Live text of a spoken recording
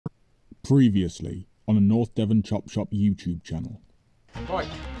Previously on the North Devon Chop Shop YouTube channel. Right,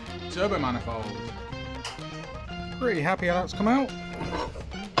 turbo manifold. Pretty happy how that's come out.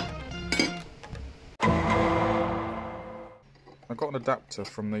 I've got an adapter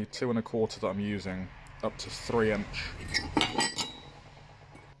from the 2 1/4 that I'm using up to 3-inch.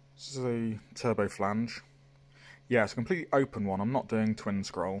 This is a turbo flange. Yeah, it's a completely open one. I'm not doing twin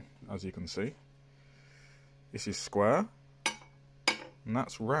scroll, as you can see. This is square, and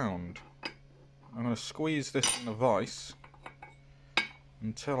that's round. I'm going to squeeze this in the vise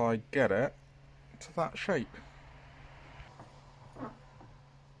until I get it to that shape.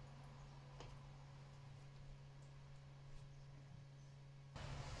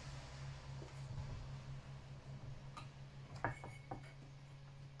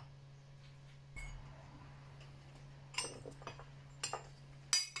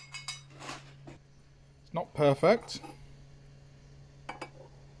 It's not perfect,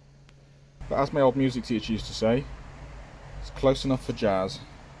 but as my old music teacher used to say, it's close enough for jazz.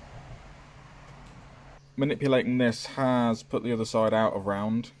 Manipulating this has put the other side out of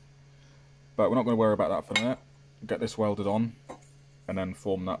round, but we're not going to worry about that for a minute. Get this welded on and then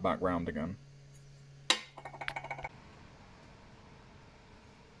form that back round again.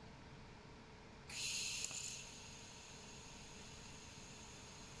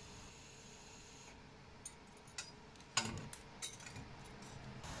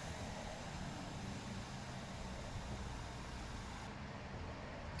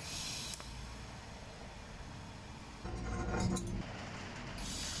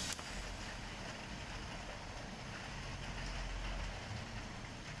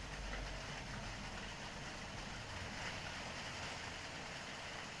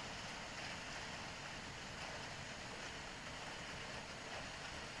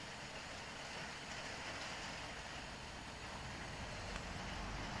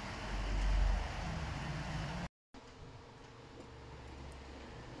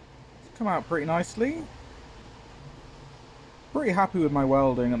 Come out pretty nicely. Pretty happy with my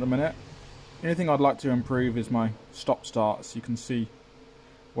welding at the minute. The only thing I'd like to improve is my stop start, so you can see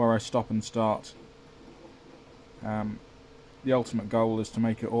where I stop and start. The ultimate goal is to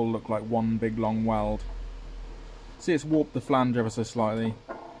make it all look like one big long weld. See, it's warped the flange ever so slightly.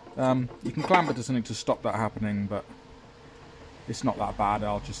 You can clamp it to something to stop that happening, but it's not that bad.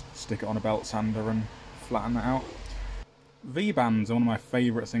 I'll just stick it on a belt sander and flatten that out. V-bands are one of my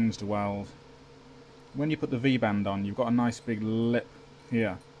favourite things to weld. When you put the V-band on, you've got a nice big lip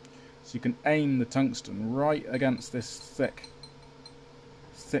here. So you can aim the tungsten right against this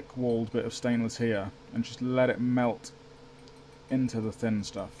thick-walled bit of stainless here and just let it melt into the thin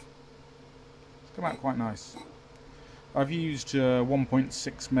stuff. It's come out quite nice. I've used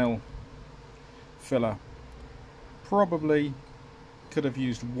 1.6mm filler. Probably could have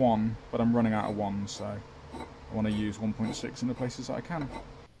used 1, but I'm running out of 1, so I want to use 1.6 in the places that I can.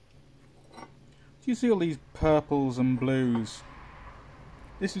 Do you see all these purples and blues?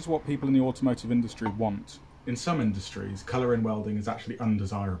 This is what people in the automotive industry want. In some industries, colour in welding is actually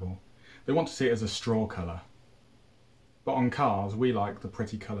undesirable. They want to see it as a straw colour. But on cars, we like the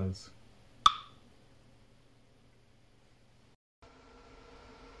pretty colours.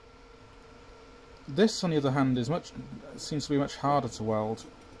 This, on the other hand, seems to be much harder to weld.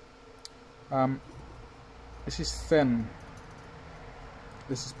 This is thin.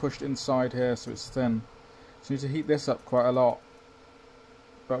 This is pushed inside here, so it's thin. So you need to heat this up quite a lot.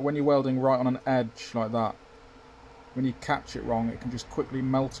 But when you're welding right on an edge like that, when you catch it wrong, it can just quickly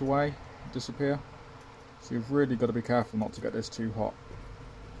melt away, disappear. So you've really got to be careful not to get this too hot.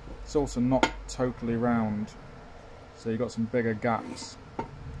 It's also not totally round, so you've got some bigger gaps.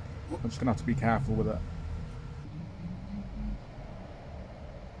 I'm just going to have to be careful with it.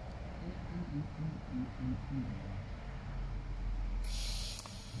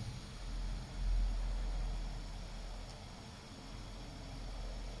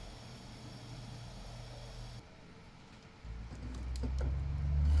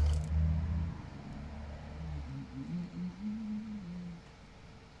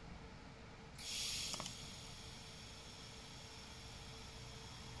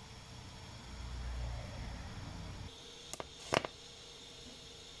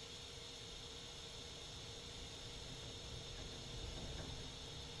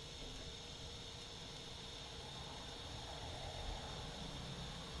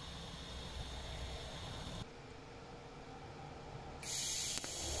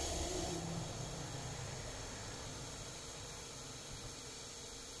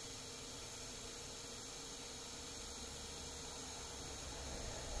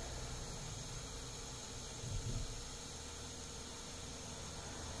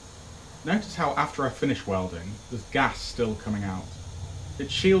 Notice how after I finish welding, there's gas still coming out.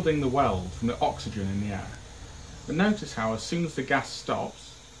 It's shielding the weld from the oxygen in the air. But notice how as soon as the gas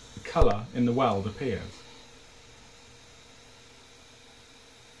stops, the colour in the weld appears.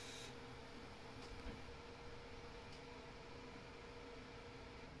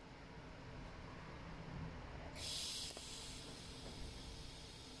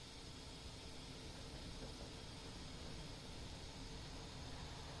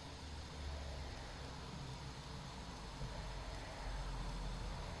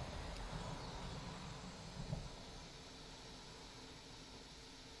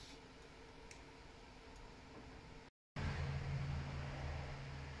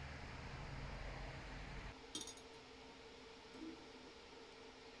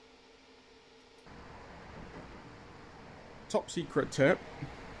 Top secret tip,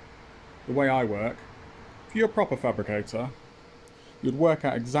 the way I work, if you're a proper fabricator, you'd work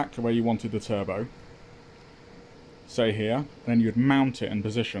out exactly where you wanted the turbo, say here, then you'd mount it in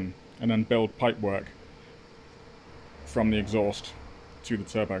position and then build pipework from the exhaust to the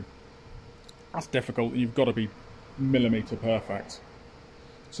turbo. That's difficult, you've got to be millimetre perfect.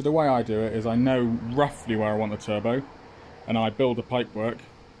 So the way I do it is I know roughly where I want the turbo and I build the pipework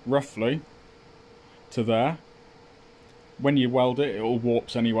roughly to there. When you weld it, it all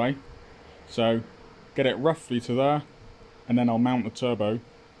warps anyway. So get it roughly to there and then I'll mount the turbo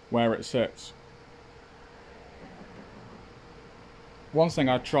where it sits. One thing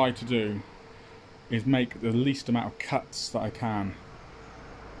I try to do is make the least amount of cuts that I can.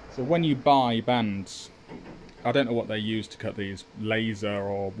 So when you buy bends, I don't know what they use to cut these, laser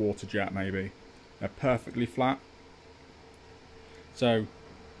or water jet maybe, they're perfectly flat. So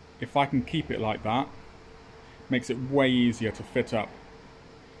if I can keep it like that, makes it way easier to fit up.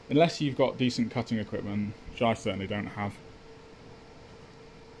 Unless you've got decent cutting equipment, which I certainly don't have.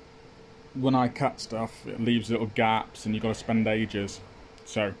 When I cut stuff, it leaves little gaps and you've got to spend ages.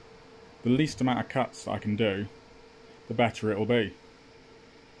 So the least amount of cuts I can do, the better it'll be.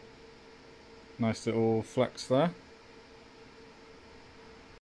 Nice little flex there.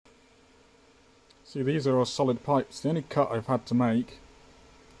 See, these are all solid pipes. The only cut I've had to make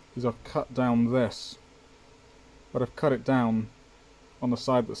is I've cut down this. But I've cut it down on the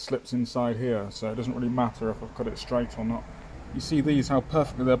side that slips inside here, so it doesn't really matter if I've cut it straight or not. You see these, how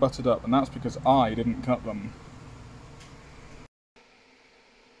perfectly they're buttered up, and that's because I didn't cut them.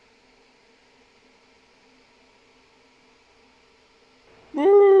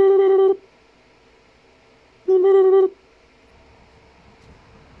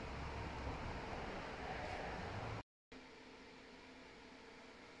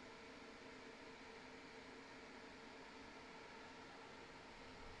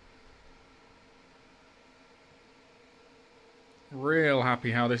 Real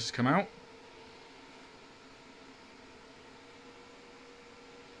happy how this has come out.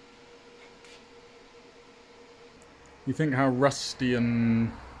 You think how rusty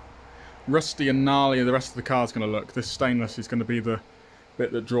and gnarly the rest of the car is going to look. This stainless is going to be the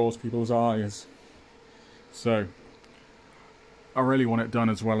bit that draws people's eyes. So I really want it done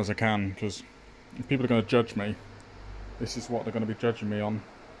as well as I can, because if people are going to judge me, this is what they're going to be judging me on.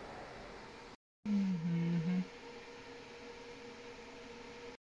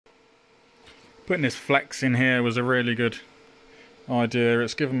 Putting this flex in here was a really good idea.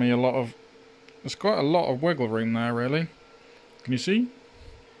 It's given me there's quite a lot of wiggle room there, really. Can you see?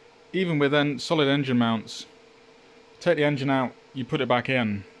 Even with solid engine mounts, take the engine out, you put it back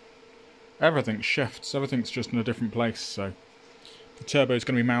in, everything shifts, everything's just in a different place. So the turbo is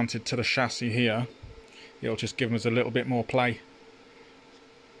going to be mounted to the chassis here. It'll just give us a little bit more play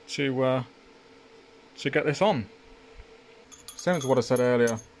to get this on. Same as what I said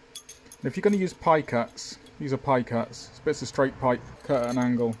earlier. If you're going to use pie cuts, these are pie cuts. It's bits of straight pipe cut at an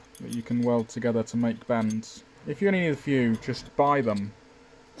angle that you can weld together to make bends. If you only need a few, just buy them.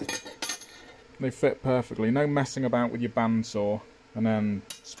 They fit perfectly. No messing about with your bandsaw and then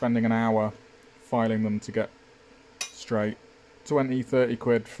spending an hour filing them to get straight. 20, 30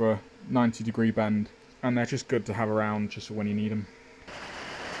 quid for a 90-degree bend. And they're just good to have around just for when you need them.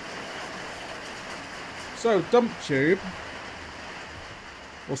 So, dump tube,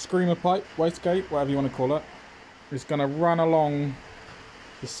 or screamer pipe, wastegate, whatever you want to call it, is going to run along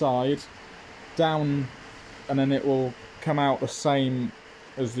the side, down, and then it will come out the same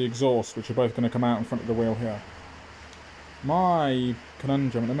as the exhaust, which are both going to come out in front of the wheel here. My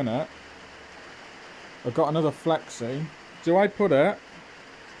conundrum in a minute, I've got another flexi. Do I put it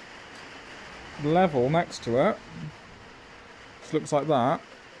level next to it, which looks like that,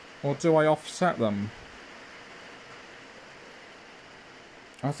 or do I offset them?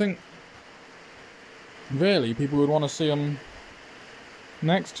 I think Really, people would want to see them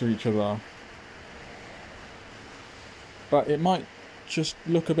next to each other. But it might just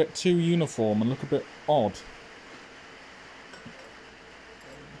look a bit too uniform and look a bit odd.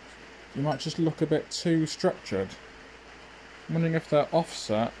 You might just look a bit too structured. I'm wondering if they're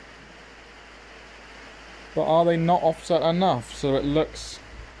offset. But are they not offset enough so it looks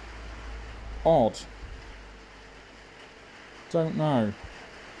odd? Don't know.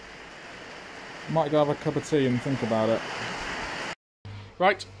 Might go have a cup of tea and think about it.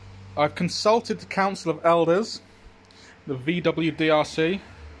 Right, I've consulted the Council of Elders, the VW DRC.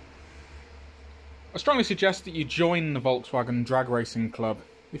 I strongly suggest that you join the Volkswagen Drag Racing Club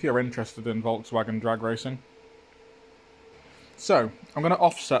if you're interested in Volkswagen drag racing. So, I'm going to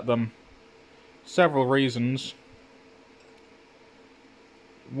offset them. Several reasons.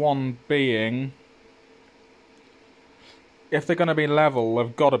 One being, if they're going to be level,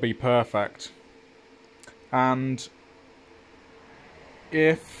 they've got to be perfect. And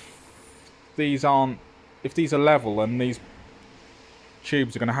if these are level, then these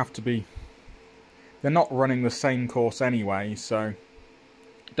tubes are going to have to be, they're not running the same course anyway, so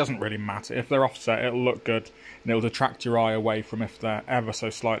it doesn't really matter. If they're offset, it'll look good, and it'll detract your eye away from if they're ever so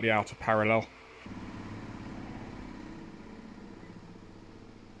slightly out of parallel.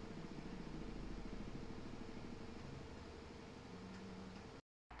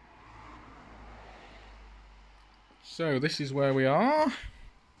 So this is where we are.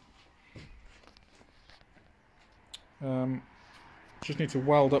 Just need to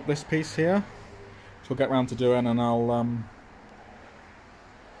weld up this piece here, which we'll get round to doing, and I'll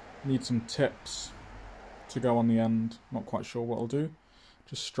need some tips to go on the end. Not quite sure what I'll do.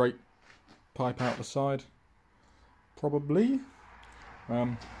 Just straight pipe out the side, probably.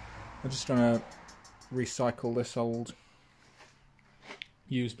 I'm just trying to recycle this old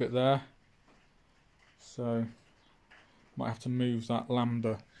used bit there, so might have to move that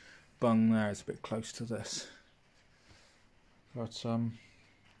lambda bung there. It's a bit close to this, but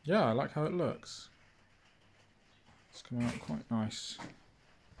yeah, I like how it looks. It's coming out quite nice.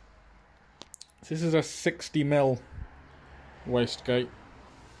 This is a 60mm wastegate,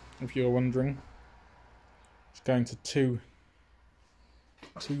 if you're wondering. It's going to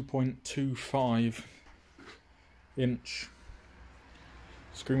 2.25 inch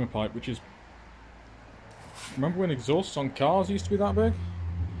screamer pipe, which is, remember when exhausts on cars used to be that big?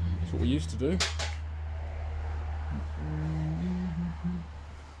 That's what we used to do.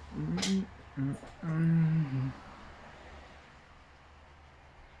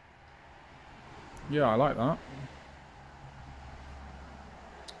 Yeah, I like that.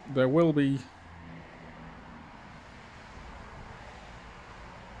 There will be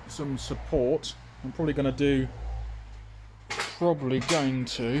some support. I'm probably going to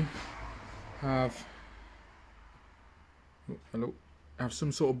have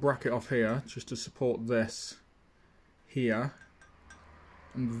some sort of bracket off here just to support this here,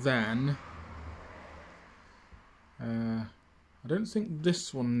 and then I don't think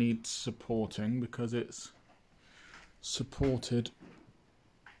this one needs supporting because it's supported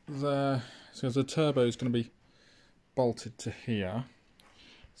there. So the turbo is going to be bolted to here,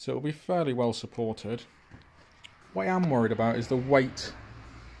 so it'll be fairly well supported. What I am worried about is the weight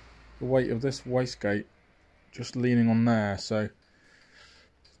of this wastegate just leaning on there, so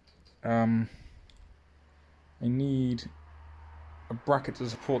I need a bracket to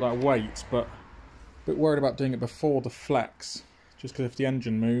support that weight, but a bit worried about doing it before the flex, just because if the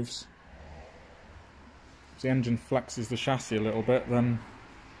engine moves, if the engine flexes the chassis a little bit, then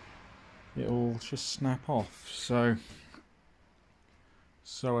it'll just snap off. So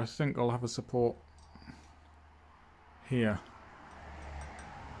I think I'll have a support here,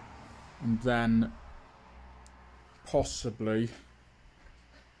 and then possibly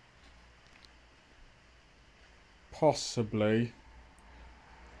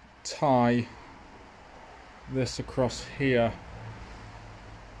tie this across here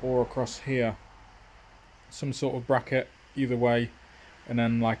or across here, some sort of bracket either way, and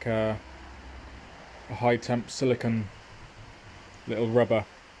then like a high temp silicone little rubber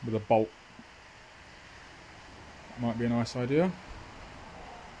with a bolt. Might be a nice idea,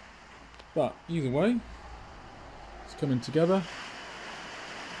 but either way, it's coming together.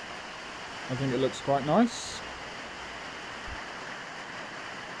 I think it looks quite nice.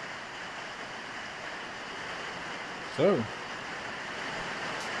 So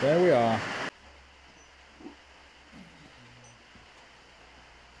there we are.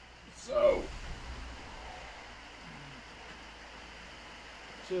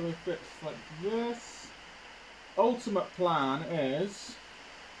 So it fits like this. Ultimate plan is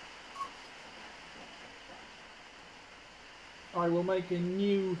I will make a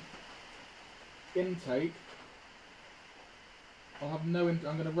new intake. I'll have no. I'm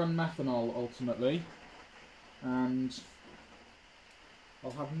going to run methanol ultimately, and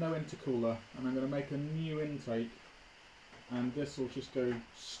I'll have no intercooler, and I'm going to make a new intake, and this will just go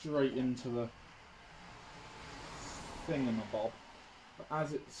straight into the thingamabob. But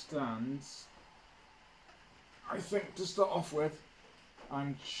as it stands, I think to start off with,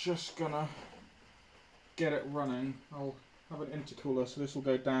 I'm just gonna get it running. I'll have an intercooler, so this will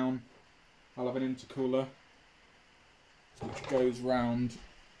go down. I'll have an intercooler which goes round,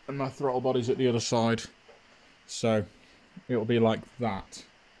 and my throttle body's at the other side, so it'll be like that.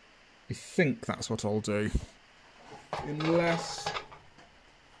 I think that's what I'll do, unless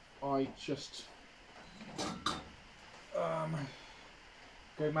I just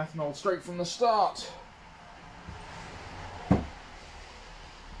go methanol straight from the start.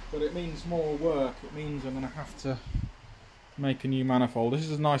 But it means more work. It means I'm going to have to make a new manifold. This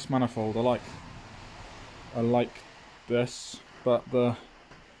is a nice manifold. I like this, but the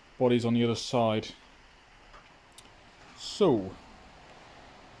body's on the other side. So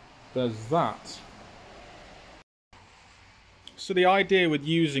there's that. So the idea with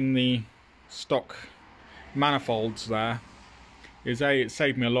using the stock manifolds there is A, it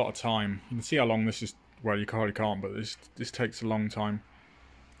saved me a lot of time. You can see how long this is. Well, you probably can't, but this takes a long time.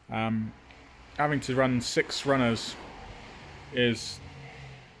 Having to run 6 runners is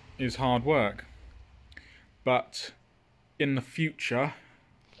hard work, but in the future,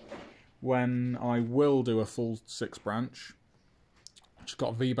 when I will do a full 6 branch, I've just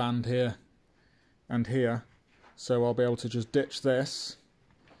got a V-band here and here, so I'll be able to just ditch this.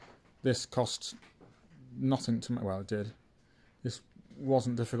 This cost nothing to make. Well, it did. This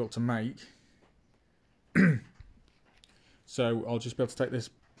wasn't difficult to make, so I'll just be able to take this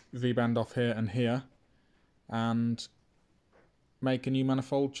V-band off here and here and make a new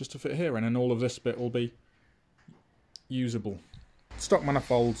manifold just to fit here, and then all of this bit will be usable. Stock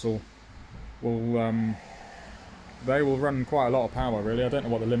manifolds will they will run quite a lot of power, really. I don't know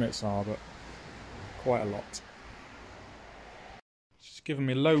what the limits are, but quite a lot. It's just giving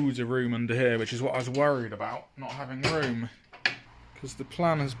me loads of room under here, which is what I was worried about, not having room, because the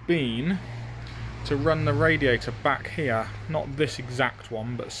plan has been to run the radiator back here, not this exact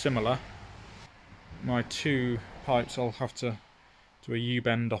one, but similar. My 2 pipes, I'll have to do a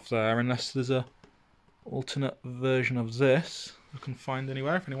U-bend off there, unless there's a alternate version of this I can find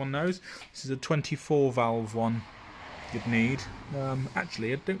anywhere, if anyone knows. This is a 24 valve one you'd need.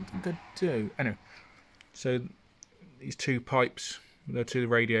 Actually, I don't think I do. Anyway, so these 2 pipes, they're to the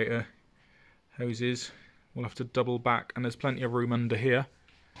radiator hoses, we'll have to double back, and there's plenty of room under here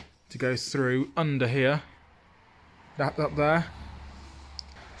to go through under here, that up there.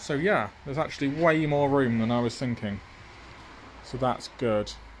 So yeah, there's actually way more room than I was thinking, so that's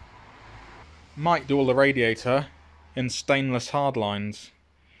good. Might do all the radiator in stainless hard lines,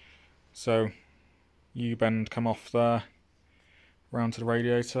 so U-bend come off there, round to the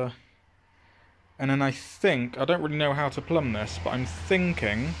radiator, and then I think, I don't really know how to plumb this, but I'm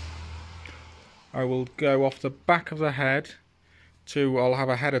thinking I will go off the back of the head to, I'll have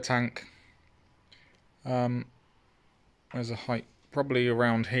a header tank, there's a height, probably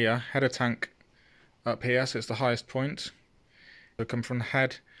around here, header tank up here, so it's the highest point. It'll come from the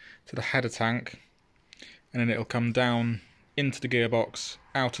head to the header tank, and then it'll come down into the gearbox,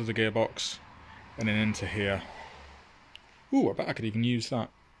 out of the gearbox, and then into here. Ooh, I bet I could even use that.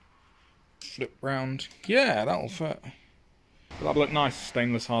 Flip round. Yeah, that'll fit. But that'll look nice,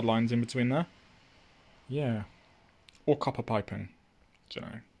 stainless hard lines in between there. Yeah. Or copper piping.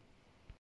 Don't know.